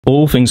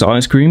All things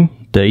ice cream,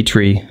 day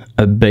 3,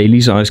 a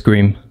Baileys ice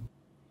cream.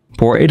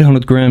 Pour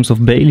 800 grams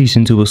of Baileys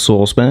into a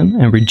saucepan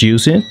and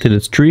reduce it till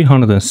it's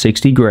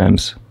 360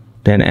 grams.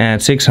 Then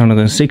add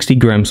 660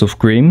 grams of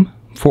cream,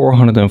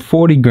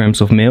 440 grams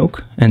of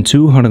milk and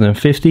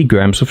 250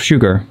 grams of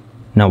sugar.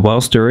 Now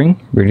while stirring,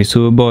 bring this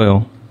to a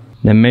boil.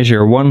 Then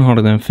measure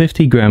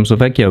 150 grams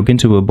of egg yolk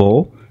into a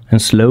bowl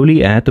and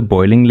slowly add the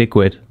boiling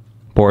liquid.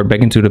 Pour it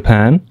back into the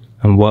pan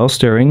and while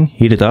stirring,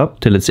 heat it up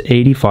till it's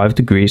 85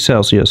 degrees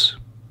Celsius.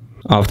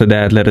 After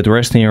that, let it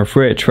rest in your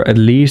fridge for at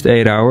least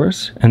 8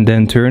 hours and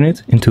then turn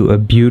it into a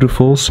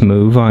beautiful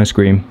smooth ice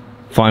cream.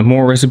 Find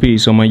more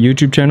recipes on my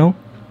YouTube channel,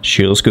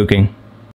 Shield's Cooking.